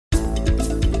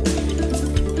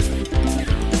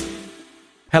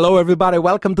Hello, everybody.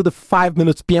 Welcome to the 5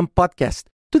 Minutes PM podcast.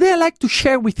 Today, I'd like to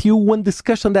share with you one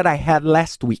discussion that I had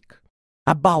last week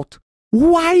about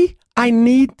why I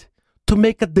need to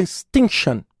make a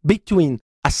distinction between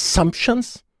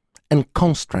assumptions and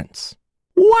constraints.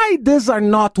 Why these are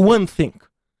not one thing,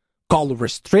 called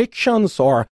restrictions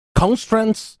or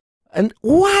constraints, and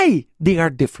why they are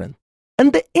different.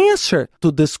 And the answer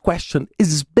to this question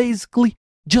is basically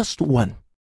just one.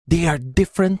 They are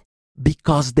different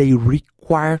because they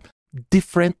require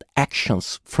different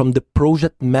actions from the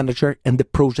project manager and the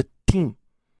project team.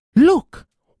 Look,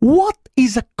 what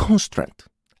is a constraint?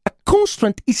 A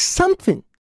constraint is something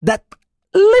that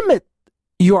limits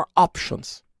your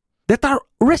options, that are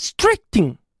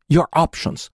restricting your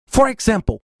options. For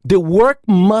example, the work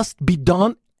must be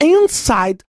done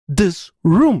inside this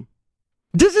room.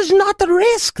 This is not a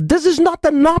risk. This is not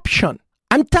an option.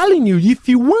 I'm telling you, if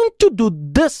you want to do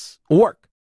this work,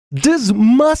 this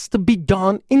must be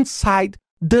done inside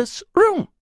this room.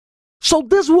 So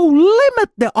this will limit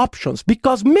the options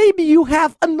because maybe you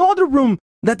have another room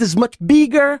that is much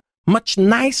bigger, much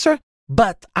nicer,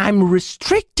 but I'm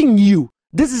restricting you.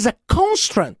 This is a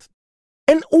constraint.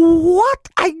 And what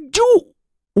I do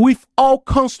with all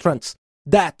constraints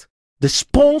that the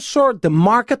sponsor, the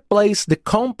marketplace, the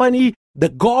company, the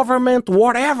government,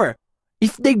 whatever,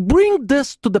 if they bring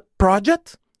this to the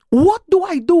project, what do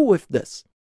I do with this?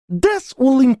 This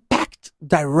will impact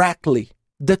directly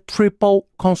the triple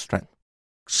constraint: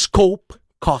 scope,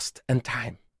 cost, and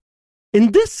time.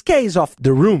 In this case of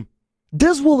the room,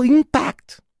 this will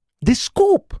impact the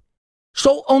scope.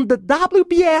 So on the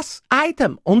WBS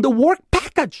item, on the work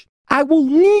package, I will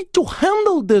need to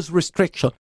handle this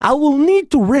restriction. I will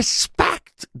need to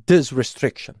respect this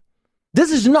restriction. This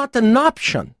is not an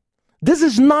option. This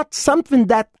is not something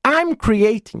that I'm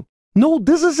creating. No,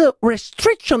 this is a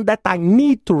restriction that I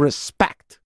need to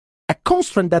respect, a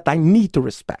constraint that I need to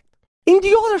respect. In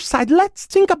the other side, let's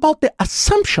think about the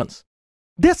assumptions.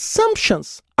 The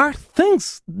assumptions are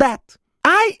things that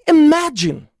I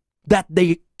imagine that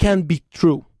they can be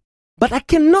true, but I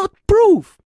cannot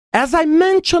prove. As I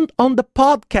mentioned on the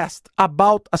podcast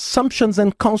about assumptions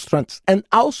and constraints, and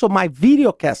also my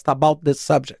videocast about this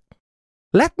subject.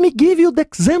 Let me give you the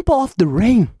example of the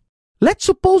rain. Let's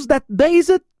suppose that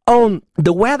based on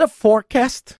the weather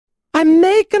forecast, I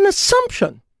make an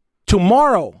assumption.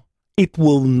 Tomorrow, it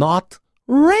will not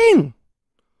rain.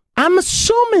 I'm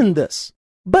assuming this,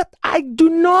 but I do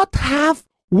not have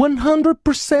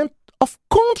 100% of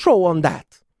control on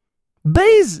that.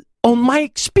 Based on my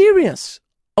experience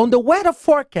on the weather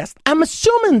forecast, I'm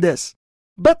assuming this,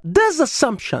 but this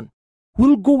assumption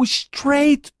will go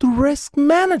straight to risk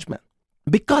management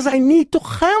because I need to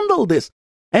handle this.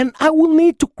 And I will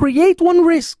need to create one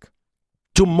risk.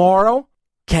 Tomorrow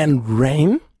can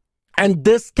rain, and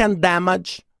this can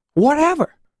damage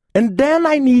whatever. And then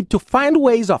I need to find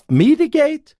ways of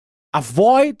mitigate,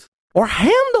 avoid, or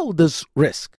handle this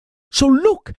risk. So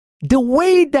look, the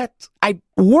way that I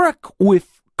work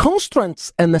with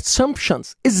constraints and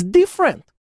assumptions is different.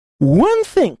 One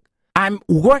thing, I'm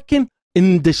working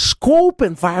in the scope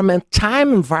environment,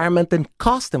 time environment, and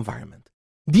cost environment.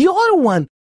 The other one,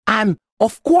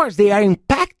 of course, they are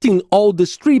impacting all the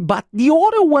three, but the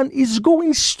other one is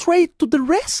going straight to the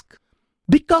risk.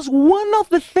 Because one of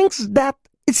the things that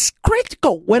is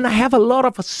critical when I have a lot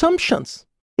of assumptions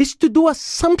is to do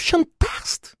assumption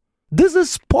test. This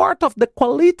is part of the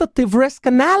qualitative risk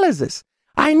analysis.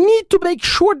 I need to make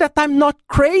sure that I'm not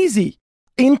crazy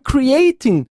in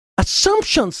creating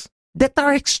assumptions that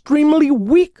are extremely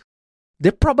weak.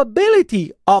 The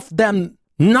probability of them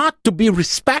not to be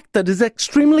respected is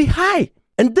extremely high.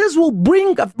 And this will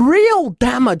bring a real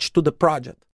damage to the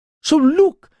project. So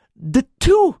look, the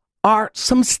two are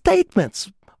some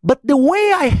statements, but the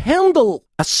way I handle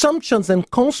assumptions and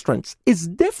constraints is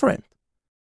different.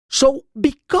 So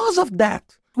because of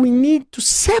that, we need to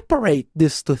separate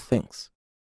these two things.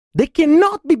 They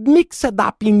cannot be mixed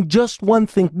up in just one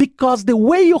thing because the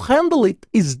way you handle it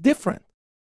is different.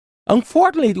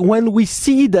 Unfortunately, when we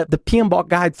see the PMBOK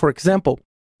guide, for example,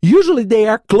 usually they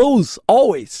are close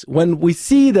always. When we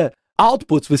see the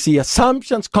outputs, we see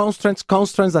assumptions, constraints,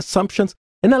 assumptions.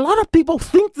 And a lot of people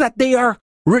think that they are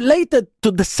related to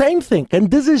the same thing.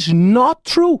 And this is not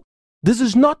true. This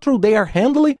is not true. They are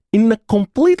handling in a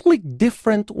completely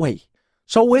different way.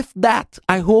 So with that,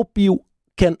 I hope you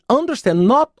can understand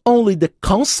not only the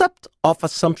concept of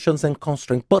assumptions and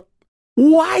constraints, but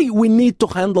why we need to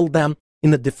handle them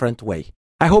in a different way.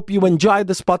 I hope you enjoyed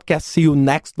this podcast. See you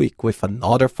next week with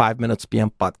another 5 Minutes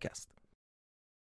PM podcast.